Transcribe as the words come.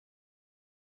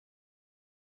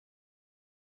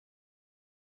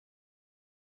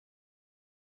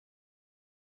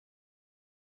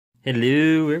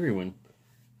Hello, everyone.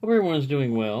 Hope everyone's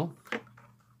doing well.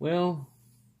 Well,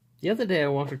 the other day I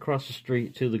walked across the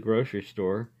street to the grocery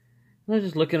store, and I was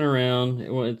just looking around.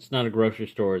 Well, it's not a grocery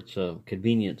store, it's a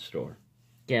convenience store.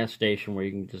 Gas station where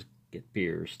you can just get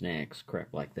beer, snacks, crap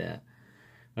like that.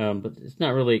 But it's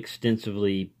not really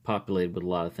extensively populated with a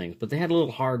lot of things. But they had a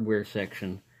little hardware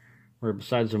section where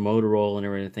besides the motor oil and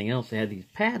everything else, they had these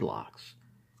padlocks.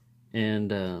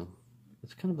 And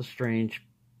it's kind of a strange...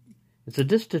 It's a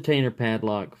Detainer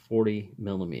Padlock 40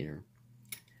 millimeter.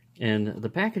 And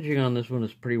the packaging on this one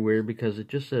is pretty weird because it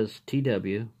just says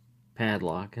TW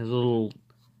Padlock. Has a little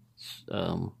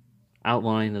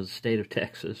outline of the state of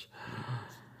Texas.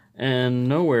 And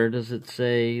nowhere does it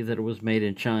say that it was made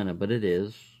in China, but it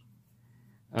is.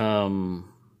 And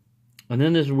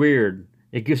then this weird,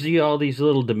 it gives you all these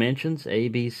little dimensions, A,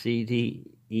 B, C,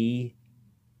 D, E,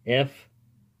 F.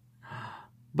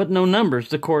 But no numbers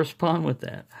to correspond with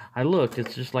that. I looked,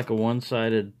 it's just like a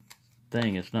one-sided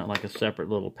thing. It's not like a separate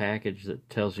little package that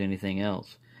tells you anything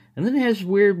else. And then it has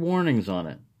weird warnings on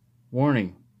it.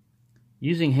 Warning,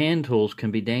 using hand tools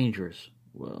can be dangerous.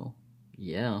 Well,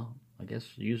 yeah, I guess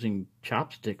using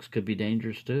chopsticks could be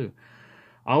dangerous too.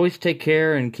 Always take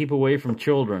care and keep away from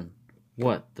children.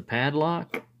 What, the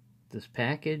padlock? This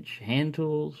package? Hand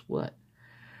tools? What?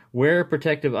 Wear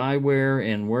protective eyewear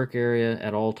in work area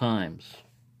at all times.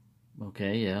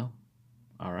 Okay, yeah.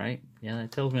 All right. Yeah,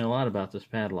 that tells me a lot about this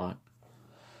padlock.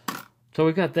 So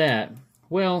we got that.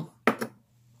 Well,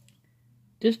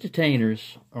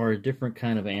 detainers are a different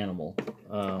kind of animal.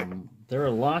 They're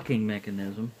a locking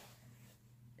mechanism.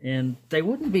 And they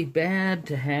wouldn't be bad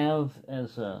to have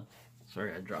as a...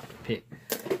 Sorry, I dropped a pick.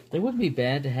 They wouldn't be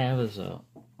bad to have as a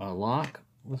lock.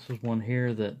 This is one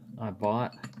here that I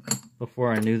bought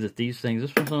before I knew that these things...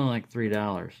 This one's only like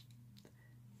 $3.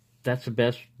 That's the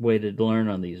best way to learn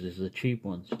on these, is the cheap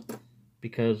ones.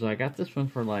 Because I got this one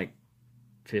for like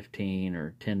 $15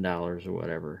 or $10 or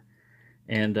whatever.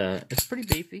 And it's pretty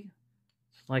beefy.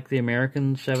 It's like the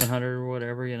American 700 or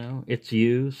whatever, you know. It's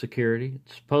security.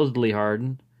 It's supposedly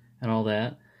hardened and all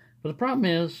that. But the problem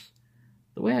is,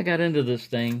 the way I got into this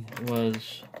thing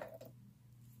was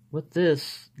with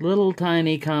this little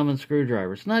tiny common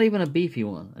screwdriver. It's not even a beefy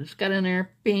one. I just got in there,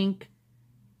 bink.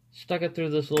 Stuck it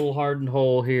through this little hardened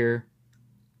hole here,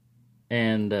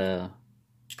 and it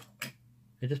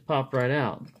just popped right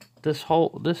out. This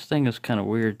thing is kind of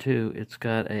weird too. It's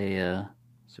got a,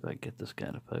 let's see if I can get this guy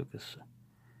to focus.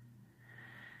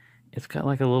 It's got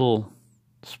like a little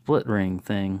split ring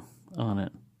thing on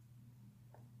it.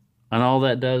 And all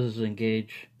that does is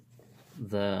engage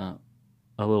a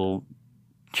little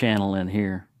channel in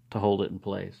here to hold it in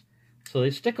place. So they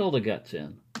stick all the guts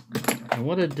in. And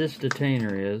what a disc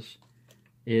detainer is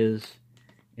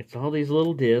it's all these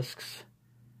little discs,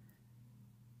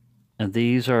 and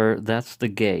that's the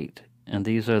gate, and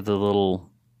these are the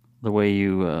way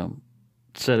you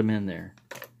set them in there.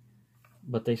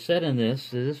 But they set in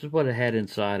this is what it had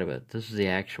inside of it. This is the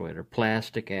actuator,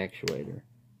 plastic actuator.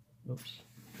 Oops,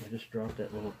 I just dropped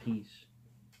that little piece.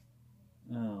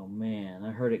 Oh man,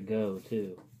 I heard it go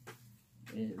too.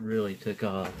 It really took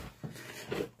off.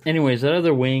 Anyways, that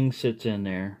other wing sits in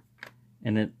there,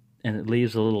 and it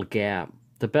leaves a little gap.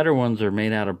 The better ones are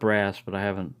made out of brass, but I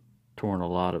haven't torn a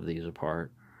lot of these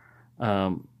apart.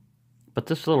 But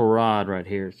this little rod right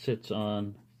here sits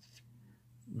on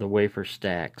the wafer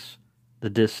stacks, the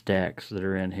disc stacks that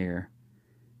are in here.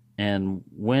 And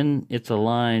when it's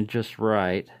aligned just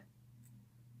right,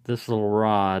 this little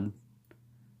rod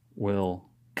will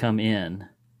come in,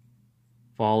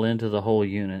 fall into the whole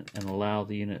unit, and allow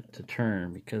the unit to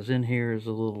turn, because in here is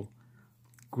a little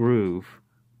groove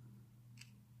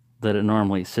that it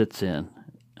normally sits in,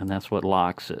 and that's what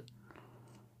locks it.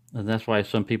 And that's why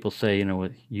some people say, you know,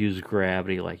 use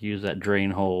gravity, like use that drain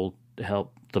hole to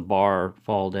help the bar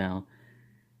fall down.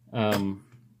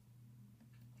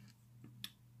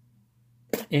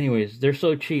 Anyways, they're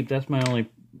so cheap. That's my only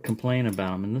complaint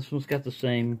about them. And this one's got the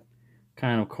same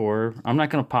kind of core. I'm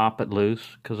not going to pop it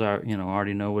loose because I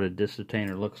already know what a disc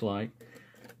detainer looks like.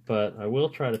 But I will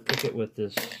try to pick it with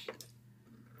this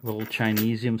little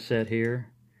Chinesium set here,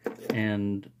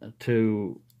 and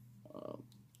to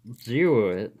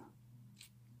zero it.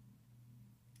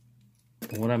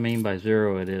 What I mean by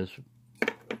zero it is,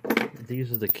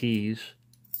 these are the keys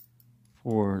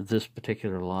for this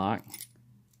particular lock,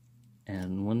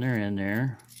 and when they're in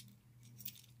there,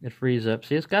 it frees up.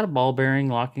 See, it's got a ball bearing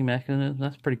locking mechanism.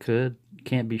 That's pretty good.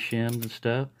 Can't be shimmed and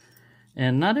stuff.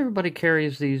 And not everybody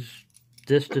carries these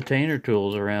disc detainer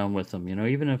tools around with them. You know,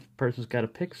 even if a person's got a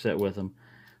pick set with them,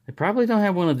 they probably don't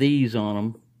have one of these on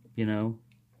them. You know,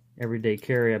 everyday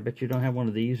carry. I bet you don't have one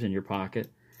of these in your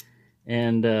pocket.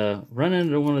 and run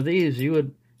into one of these,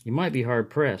 you might be hard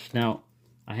pressed. Now,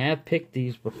 I have picked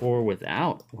these before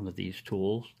without one of these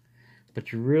tools,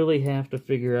 but you really have to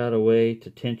figure out a way to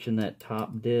tension that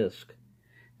top disc.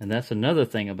 And that's another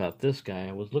thing about this guy.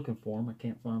 I was looking for him. I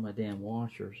can't find my damn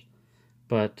washers.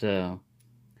 But the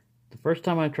first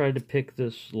time I tried to pick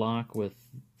this lock with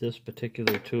this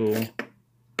particular tool,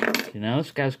 now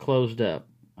this guy's closed up.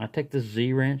 I take this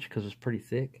Z-wrench because it's pretty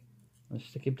thick. I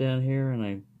stick him down here and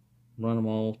I run them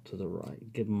all to the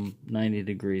right. Give them 90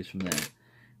 degrees from that.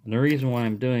 And the reason why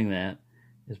I'm doing that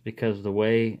is because the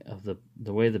way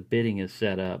the bitting is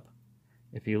set up,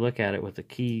 if you look at it with the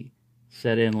key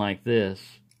set in like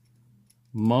this,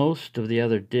 most of the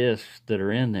other discs that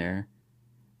are in there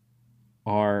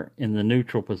are in the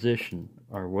neutral position,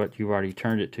 or what you've already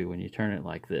turned it to when you turn it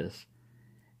like this.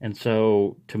 And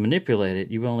so to manipulate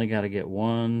it, you've only got to get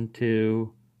 1,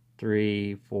 2,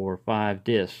 3, 4, 5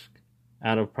 discs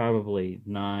out of probably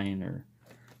 9, or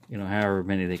however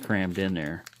many they crammed in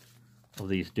there of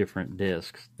these different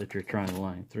discs that you're trying to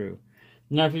line through.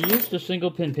 Now, if you're used to single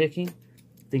pin picking,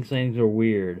 things are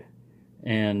weird.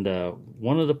 And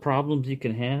one of the problems you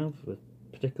can have,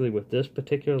 particularly with this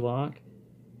particular lock,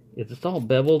 is it's all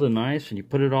beveled and nice, and you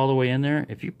put it all the way in there.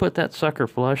 If you put that sucker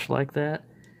flush like that,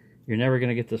 you're never going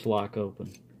to get this lock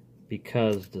open,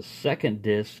 because the second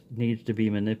disc needs to be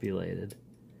manipulated.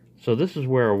 So this is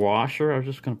where a washer, I was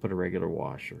just going to put a regular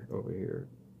washer over here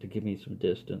to give me some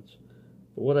distance.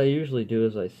 But what I usually do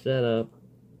is I set up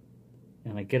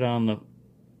and I get on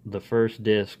the first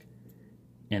disc,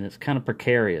 and it's kind of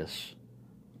precarious.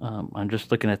 I'm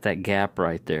just looking at that gap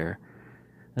right there.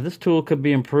 Now this tool could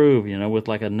be improved, with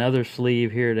like another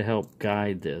sleeve here to help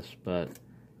guide this, but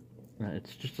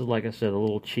it's just, like I said, a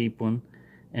little cheap one.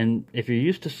 And if you're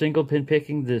used to single pin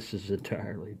picking, this is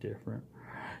entirely different.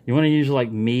 You want to use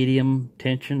like medium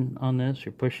tension on this.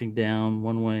 You're pushing down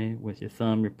one way with your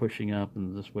thumb, you're pushing up,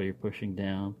 and this way you're pushing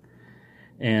down.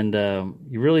 And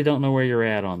you really don't know where you're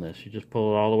at on this. You just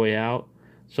pull it all the way out.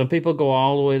 Some people go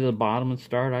all the way to the bottom and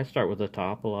start. I start with the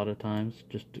top a lot of times,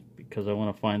 just because I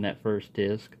want to find that first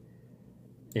disc.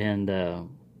 And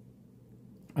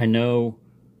I know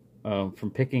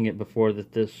from picking it before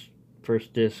that this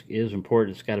first disc is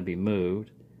important. It's got to be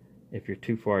moved. If you're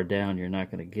too far down, you're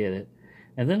not going to get it.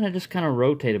 And then I just kind of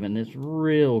rotate them, and it's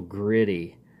real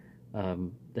gritty.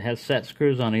 It has set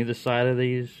screws on either side of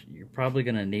these. You're probably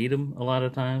going to need them a lot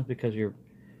of times, because you're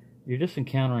just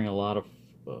encountering a lot of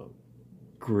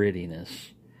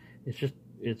grittiness.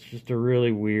 It's just a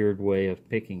really weird way of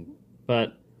picking,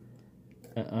 but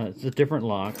it's a different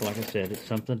lock. Like I said, it's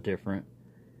something different,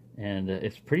 and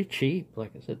it's pretty cheap.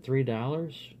 Like I said,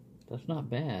 $3. That's not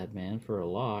bad, man, for a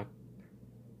lock.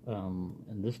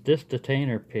 And this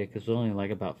detainer pick is only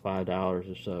like about $5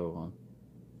 or so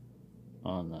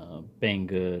on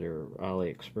Banggood or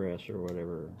AliExpress or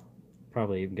whatever.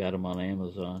 Probably even got them on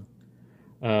Amazon.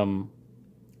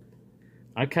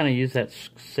 I kind of use that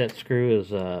set screw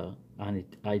as an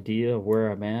idea of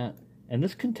where I'm at, and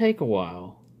this can take a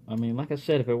while. I mean, like I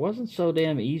said, if it wasn't so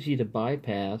damn easy to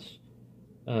bypass,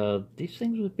 these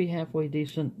things would be halfway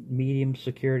decent, medium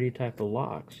security type of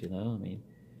locks. I mean,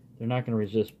 they're not going to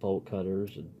resist bolt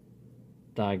cutters and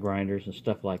die grinders and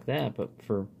stuff like that, but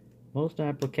for most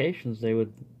applications, they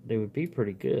would be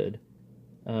pretty good,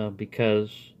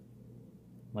 because,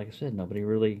 like I said, nobody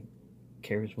really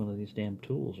carries one of these damn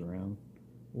tools around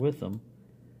with them,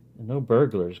 and no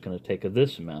burglar is going to take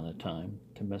this amount of time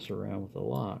to mess around with a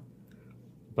lock.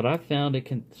 But I've found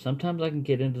sometimes I can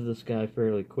get into this guy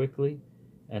fairly quickly,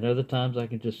 and other times I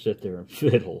can just sit there and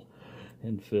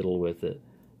fiddle with it.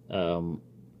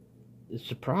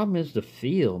 The problem is the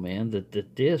feel, man. The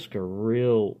discs are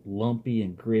real lumpy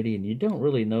and gritty, and you don't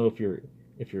really know if you're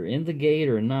in the gate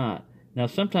or not. Now,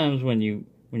 sometimes when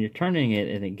you're turning it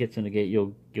and it gets in the gate,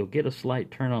 you'll get a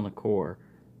slight turn on the core.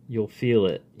 You'll feel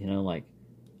it, like,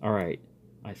 all right,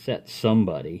 I set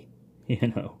somebody,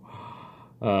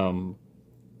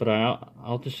 But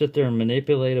I'll just sit there and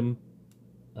manipulate them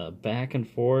back and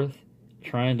forth,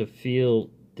 trying to feel,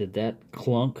 did that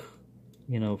clunk,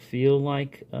 feel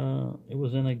like it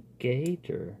was in a gate,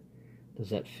 or does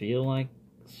that feel like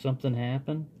something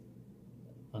happened?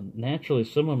 Naturally,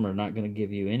 some of them are not going to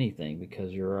give you anything,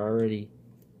 because you're already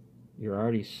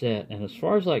set. And as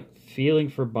far as like feeling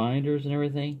for binders and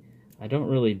everything, I don't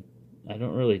really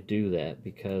do that,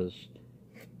 because,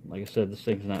 like I said, this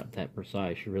thing's not that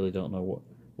precise. You really don't know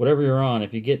whatever you're on.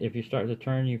 If you start to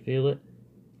turn, you feel it.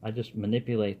 I just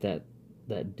manipulate that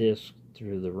disc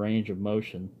through the range of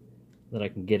motion that I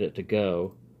can get it to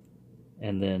go,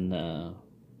 and then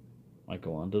I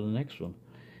go on to the next one.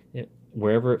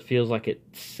 wherever it feels like it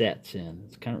sets in.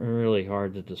 It's kind of really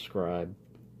hard to describe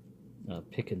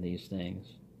picking these things.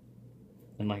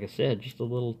 And like I said, just a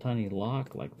little tiny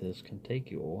lock like this can take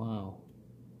you a while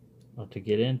to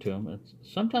get into them.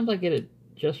 Sometimes I get it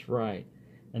just right.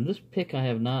 And this pick I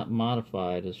have not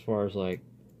modified as far as like,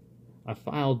 I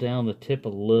filed down the tip a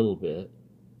little bit.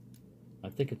 I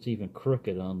think it's even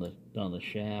crooked on the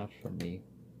shaft from me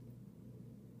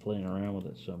playing around with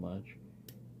it so much.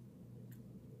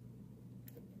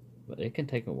 But it can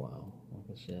take a while. Like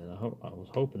I said, I was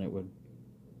hoping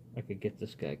I could get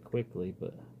this guy quickly,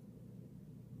 but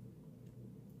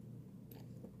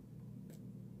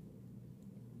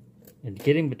and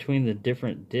getting between the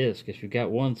different discs, if you've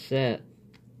got one set,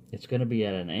 it's going to be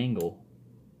at an angle.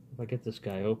 If I get this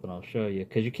guy open, I'll show you,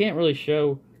 because you can't really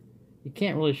show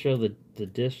the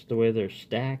discs the way they're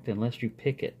stacked unless you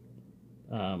pick it,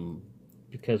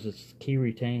 because it's key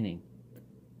retaining.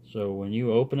 So when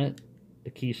you open it, the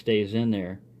key stays in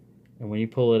there, and when you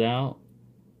pull it out,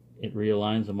 it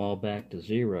realigns them all back to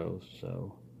 0.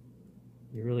 So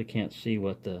you really can't see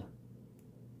what the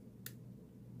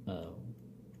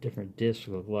different discs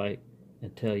look like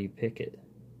until you pick it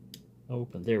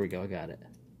open. There we go, I got it.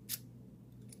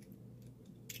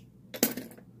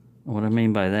 What I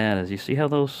mean by that is, you see how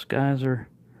those guys are,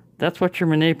 that's what you're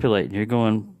manipulating. You're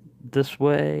going this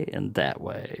way and that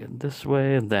way and this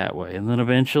way and that way, and then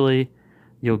eventually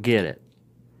you'll get it.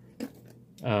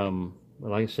 But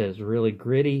like I said, it's really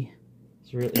gritty.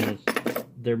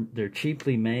 They're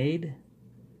cheaply made.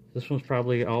 This one's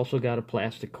probably also got a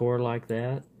plastic core like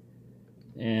that.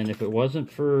 And if it wasn't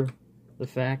for the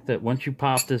fact that once you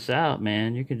pop this out,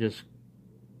 man, you get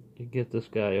this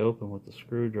guy open with the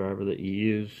screwdriver that you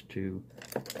use to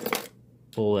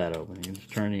pull that open. You just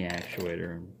turn the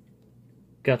actuator and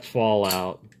guts fall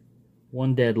out.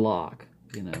 One dead lock,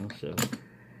 you know. So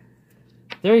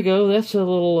there you go. That's a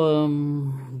little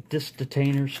disc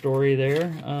detainer story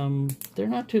there. They're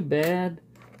not too bad.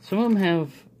 Some of them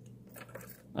have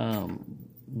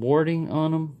warding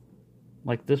on them,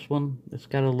 like this one. It's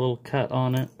got a little cut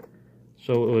on it,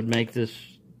 so it would make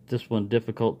this one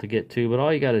difficult to get to. But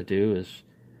all you got to do is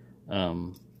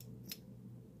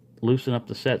loosen up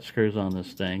the set screws on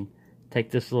this thing, take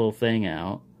this little thing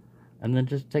out, and then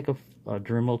just take a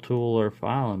Dremel tool or a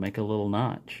file and make a little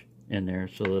notch in there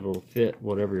so that it'll fit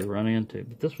whatever you run into.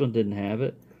 But this one didn't have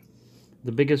it.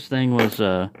 The biggest thing was,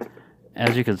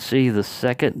 as you can see, the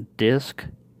second disc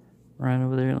right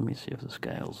over there. Let me see if this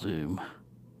guy will zoom.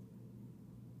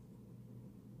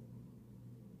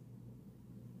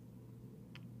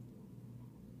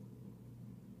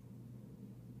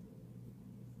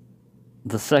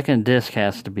 The second disc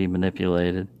has to be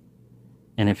manipulated,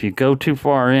 and if you go too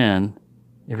far in,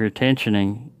 if you're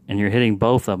tensioning and you're hitting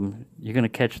both of them, you're going to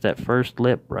catch that first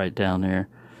lip right down there.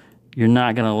 You're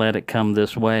not going to let it come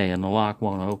this way, and the lock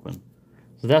won't open.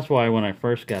 So that's why when I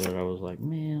first got it, I was like,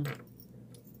 man.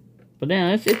 But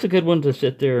now it's a good one to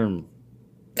sit there and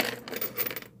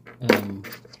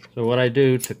so what I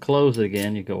do to close it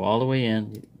again, you go all the way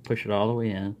in, you push it all the way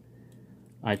in.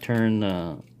 I turn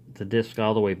the disc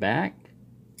all the way back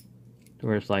to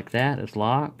where it's like that, it's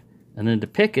locked, and then to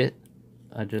pick it,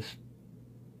 I just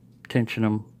tension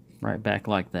them right back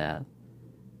like that,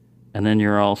 and then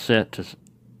you're all set to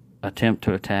attempt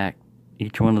to attack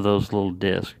each one of those little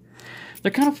discs.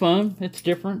 They're kind of fun. It's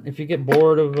different. If you get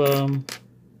bored of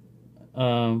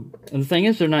and the thing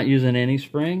is, they're not using any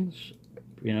springs.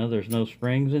 You know, there's no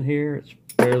springs in here. It's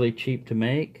fairly cheap to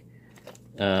make.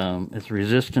 It's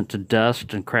resistant to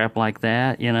dust and crap like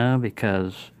that, you know,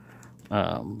 because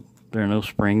there are no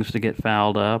springs to get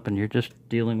fouled up, and you're just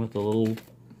dealing with a little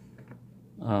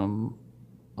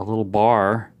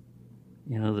bar,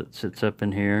 you know, that sits up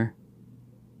in here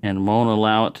and won't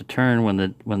allow it to turn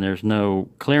when there's no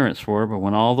clearance for it. But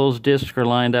when all those discs are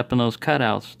lined up in those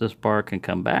cutouts, this bar can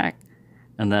come back,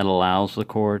 and that allows the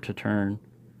core to turn,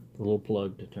 the little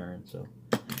plug to turn. So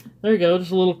there you go,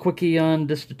 just a little quickie on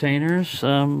disc detainers.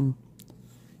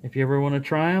 If you ever want to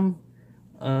try them,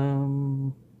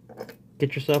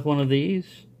 get yourself one of these.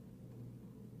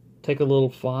 Take a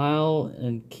little file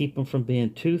and keep them from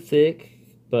being too thick,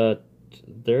 but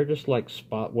they're just like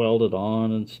spot welded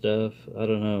on and stuff. I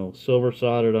don't know, silver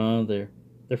soldered on. They're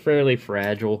fairly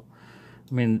fragile.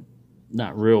 I mean,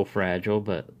 not real fragile,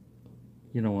 but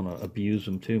you don't want to abuse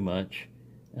them too much.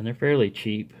 And they're fairly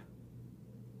cheap.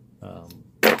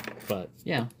 But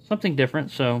yeah, something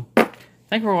different. So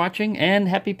thank you for watching, and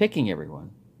happy picking,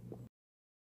 everyone.